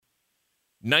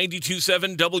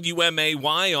92.7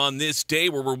 WMAY on this day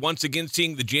where we're once again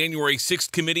seeing the January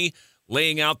 6th committee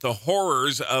laying out the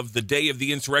horrors of the day of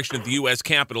the insurrection at the U.S.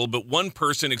 Capitol. But one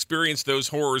person experienced those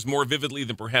horrors more vividly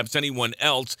than perhaps anyone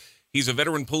else. He's a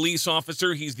veteran police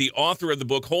officer. He's the author of the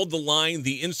book, Hold the Line,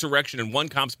 The Insurrection and One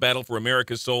Cop's Battle for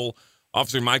America's Soul.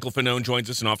 Officer Michael Fanone joins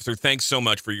us. And, Officer, thanks so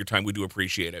much for your time. We do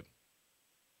appreciate it.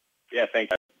 Yeah, thank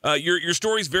you. Your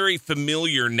story's very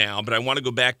familiar now, but I want to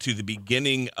go back to the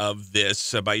beginning of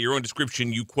this. By your own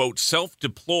description, you, quote,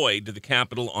 self-deployed to the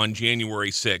Capitol on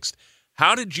January 6th.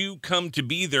 How did you come to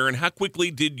be there, and how quickly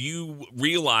did you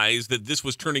realize that this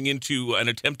was turning into an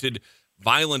attempted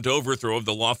violent overthrow of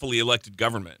the lawfully elected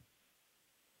government?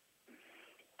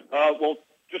 Well,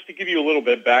 just to give you a little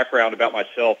bit of background about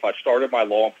myself, I started my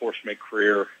law enforcement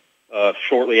career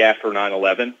shortly after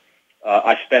 9/11.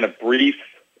 I spent a brief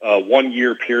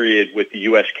 1-year period with the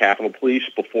U.S. Capitol Police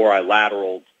before I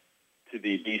lateraled to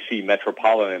the D.C.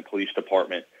 Metropolitan Police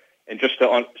Department. And just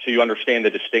so you understand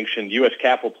the distinction, the U.S.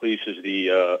 Capitol Police is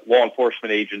the law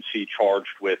enforcement agency charged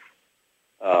with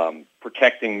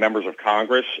protecting members of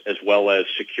Congress as well as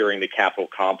securing the Capitol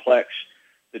complex.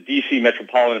 The D.C.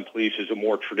 Metropolitan Police is a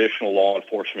more traditional law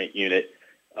enforcement unit.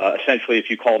 Essentially, if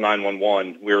you call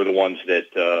 911, we're the ones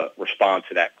that respond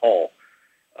to that call.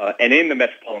 And in the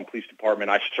Metropolitan Police Department,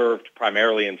 I served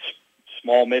primarily in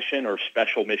small mission or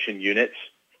special mission units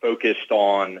focused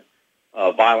on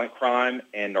violent crime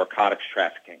and narcotics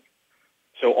trafficking.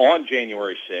 So on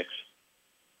January 6th,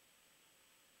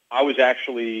 I was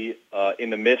actually in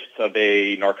the midst of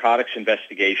a narcotics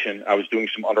investigation. I was doing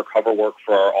some undercover work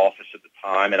for our office at the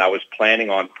time, and I was planning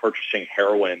on purchasing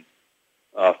heroin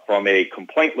from a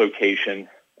complaint location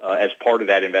as part of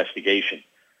that investigation.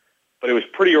 But it was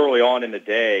pretty early on in the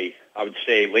day, I would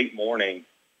say late morning,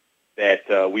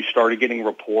 that we started getting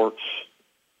reports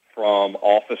from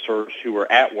officers who were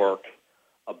at work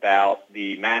about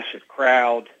the massive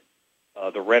crowd,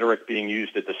 the rhetoric being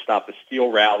used at the Stop the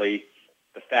Steal rally,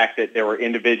 the fact that there were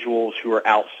individuals who were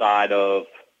outside of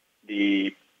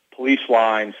the police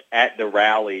lines at the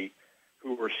rally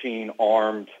who were seen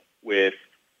armed with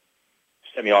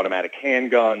semi-automatic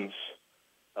handguns,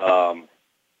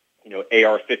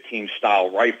 AR-15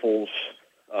 style rifles,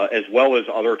 as well as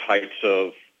other types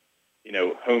of,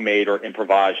 homemade or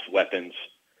improvised weapons.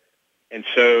 And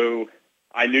so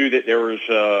I knew that there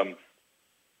was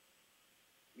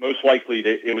most likely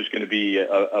that it was going to be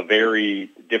a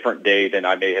very different day than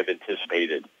I may have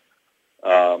anticipated.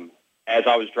 As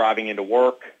I was driving into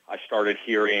work, I started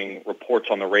hearing reports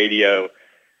on the radio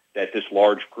that this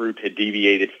large group had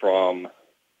deviated from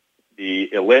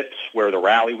the ellipse where the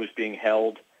rally was being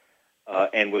held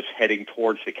and was heading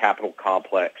towards the Capitol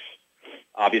complex.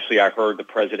 Obviously, I heard the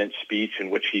president's speech in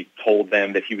which he told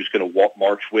them that he was going to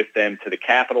march with them to the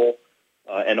Capitol,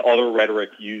 and other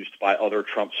rhetoric used by other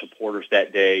Trump supporters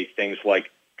that day, things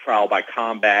like trial by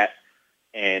combat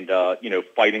and,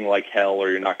 fighting like hell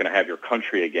or you're not going to have your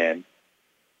country again.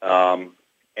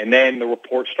 And then the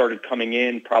reports started coming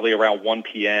in probably around 1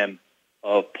 p.m.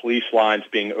 of police lines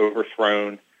being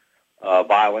overthrown,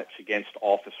 violence against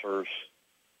officers.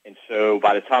 And so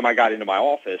by the time I got into my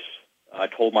office, I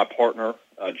told my partner,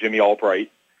 Jimmy Albright,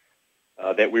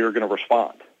 that we were going to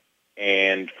respond.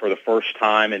 And for the first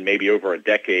time in maybe over a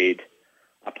decade,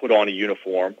 I put on a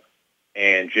uniform,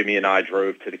 and Jimmy and I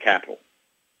drove to the Capitol.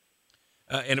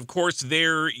 And, of course,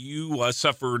 there you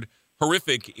suffered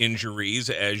horrific injuries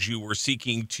as you were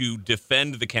seeking to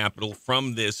defend the Capitol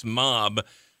from this mob.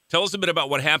 Tell us a bit about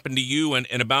what happened to you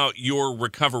and about your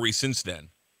recovery since then.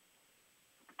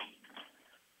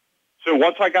 So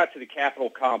once I got to the Capitol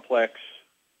complex,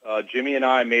 Jimmy and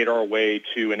I made our way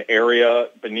to an area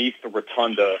beneath the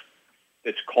rotunda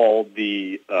that's called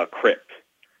the crypt.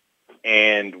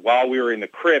 And while we were in the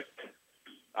crypt,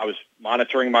 I was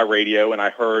monitoring my radio, and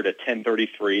I heard a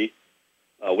 1033,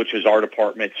 which is our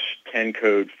department's 10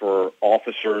 code for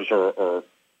officers or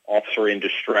officer in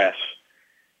distress.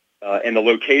 And the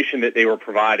location that they were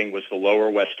providing was the Lower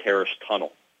West Terrace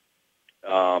Tunnel.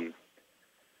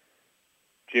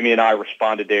 Jimmy and I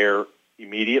responded there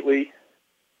immediately,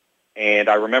 and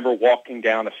I remember walking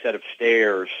down a set of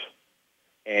stairs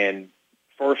and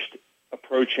first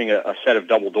approaching a set of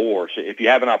double doors. If you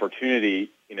have an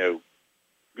opportunity,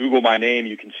 Google my name,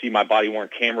 you can see my body-worn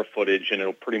camera footage, and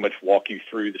it'll pretty much walk you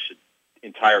through this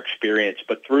entire experience.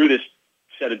 But through this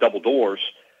set of double doors,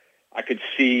 I could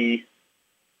see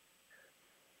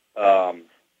the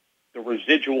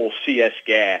residual CS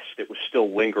gas that was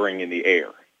still lingering in the air.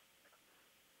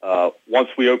 Once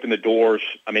we opened the doors,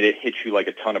 it hit you like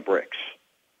a ton of bricks.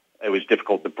 It was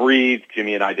difficult to breathe.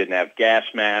 Jimmy and I didn't have gas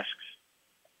masks.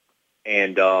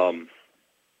 And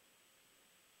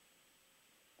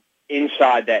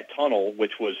inside that tunnel,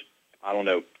 which was,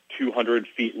 200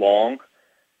 feet long,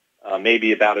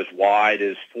 maybe about as wide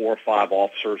as 4 or 5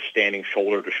 officers standing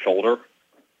shoulder to shoulder.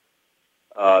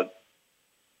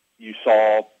 You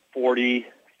saw 40,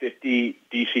 50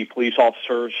 D.C. police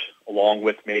officers, along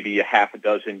with maybe a half a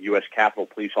dozen U.S. Capitol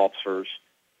police officers,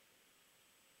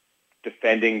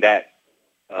 defending that,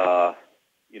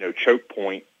 choke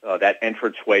point, that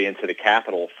entranceway into the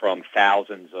Capitol from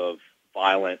thousands of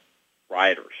violent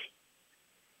rioters.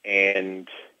 And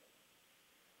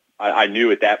I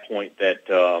knew at that point that,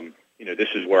 this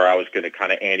is where I was going to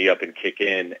kind of ante up and kick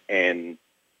in. And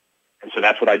so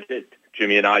that's what I did.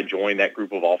 Jimmy and I joined that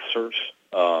group of officers.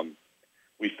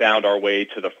 We found our way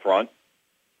to the front,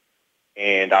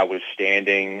 and I was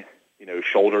standing,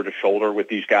 shoulder to shoulder with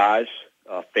these guys,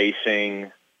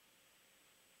 facing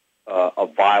a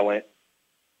violent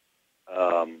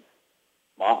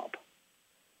mob.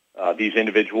 These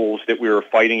individuals that we were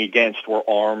fighting against were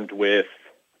armed with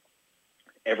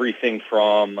everything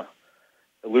from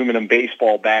aluminum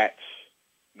baseball bats,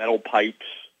 metal pipes,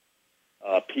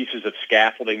 pieces of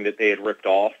scaffolding that they had ripped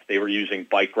off. They were using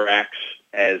bike racks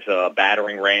as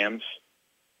battering rams.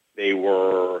 They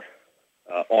were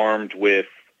armed with,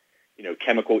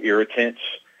 chemical irritants,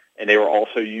 and they were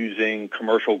also using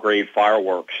commercial-grade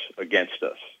fireworks against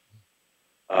us.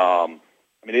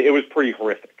 It was pretty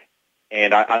horrific.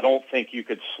 And I don't think you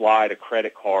could slide a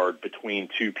credit card between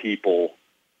two people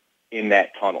in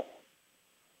that tunnel.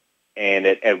 And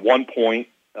at one point,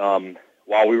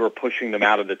 while we were pushing them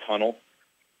out of the tunnel,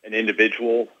 an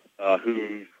individual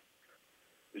who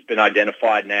has been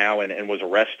identified now and was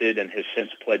arrested and has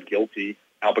since pled guilty,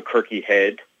 Albuquerque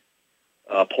Head,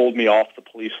 pulled me off the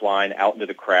police line out into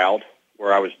the crowd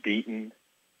where I was beaten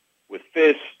with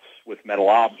fists, with metal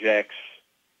objects,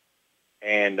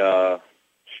 and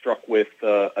struck with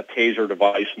a taser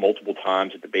device multiple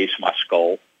times at the base of my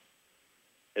skull.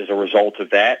 As a result of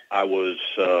that, I was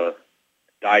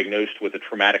diagnosed with a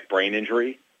traumatic brain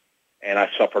injury, and I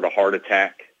suffered a heart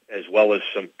attack as well as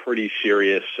some pretty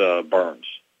serious burns.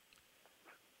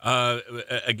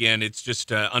 Again, it's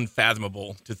just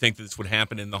unfathomable to think that this would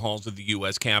happen in the halls of the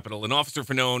U.S. Capitol. And Officer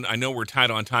Fanone, I know we're tight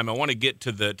on time. I want to get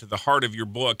to the heart of your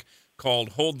book called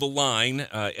Hold the Line,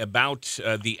 about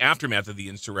the aftermath of the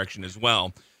insurrection as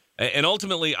well. And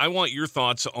ultimately, I want your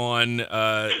thoughts on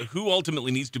who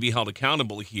ultimately needs to be held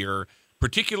accountable here,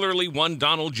 particularly one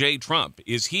Donald J. Trump.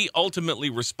 Is he ultimately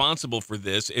responsible for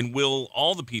this, and will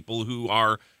all the people who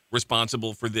are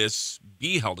responsible for this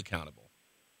be held accountable?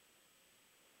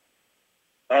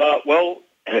 To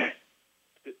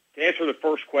answer the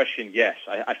first question, yes.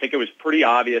 I think it was pretty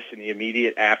obvious in the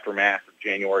immediate aftermath of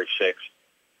January 6th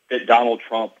that Donald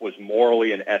Trump was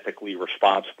morally and ethically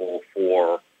responsible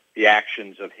for the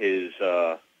actions of his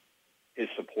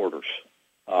supporters.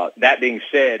 That being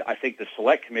said, I think the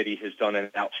Select Committee has done an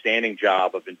outstanding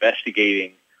job of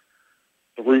investigating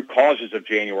the root causes of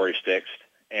January 6th,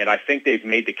 and I think they've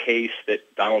made the case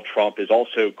that Donald Trump is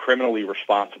also criminally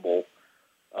responsible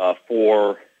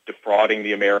for defrauding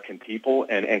the American people,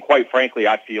 and quite frankly,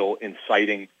 I feel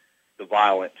inciting the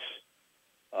violence,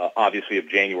 obviously, of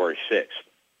January 6th.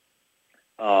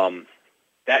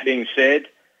 That being said,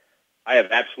 I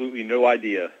have absolutely no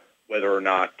idea whether or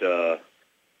not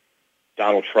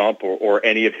Donald Trump or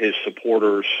any of his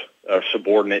supporters,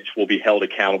 subordinates, will be held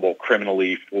accountable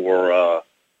criminally for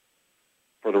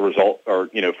the result, or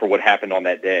for what happened on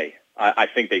that day. I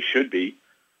think they should be.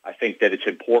 I think that it's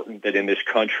important that in this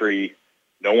country,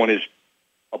 no one is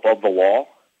above the law,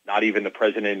 not even the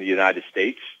President of the United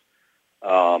States.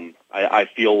 I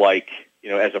feel like,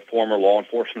 as a former law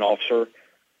enforcement officer,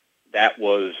 that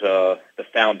was the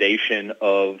foundation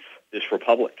of this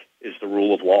republic, is the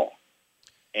rule of law.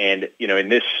 And, in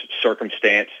this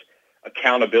circumstance,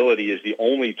 accountability is the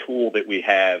only tool that we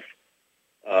have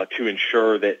to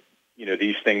ensure that,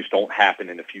 these things don't happen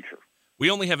in the future. We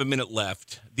only have a minute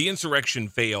left. The insurrection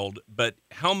failed, but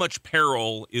how much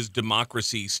peril is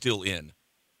democracy still in?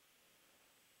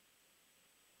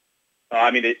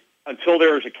 Until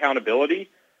there is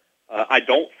accountability, I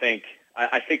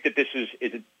think that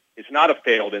it's not a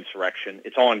failed insurrection.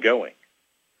 It's ongoing.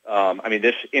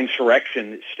 This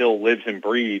insurrection still lives and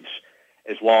breathes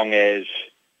as long as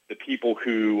the people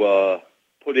who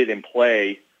put it in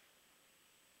play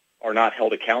are not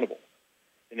held accountable.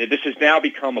 And this has now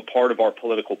become a part of our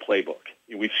political playbook.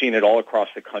 We've seen it all across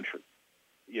the country.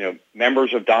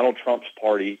 Members of Donald Trump's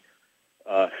party,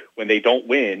 when they don't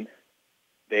win,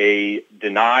 they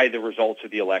deny the results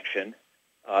of the election,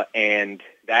 and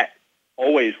that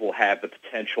always will have the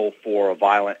potential for a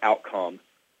violent outcome,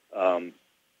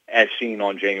 as seen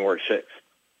on January 6th.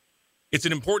 It's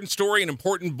an important story, an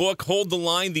important book. Hold the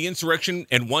Line, The Insurrection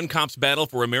and One Cop's Battle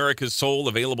for America's Soul,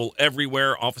 available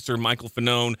everywhere. Officer Michael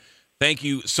Fanone, thank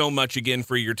you so much again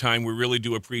for your time. We really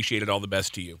do appreciate it. All the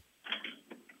best to you.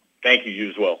 Thank you. You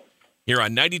as well. Here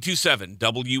on 92.7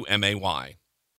 WMAY.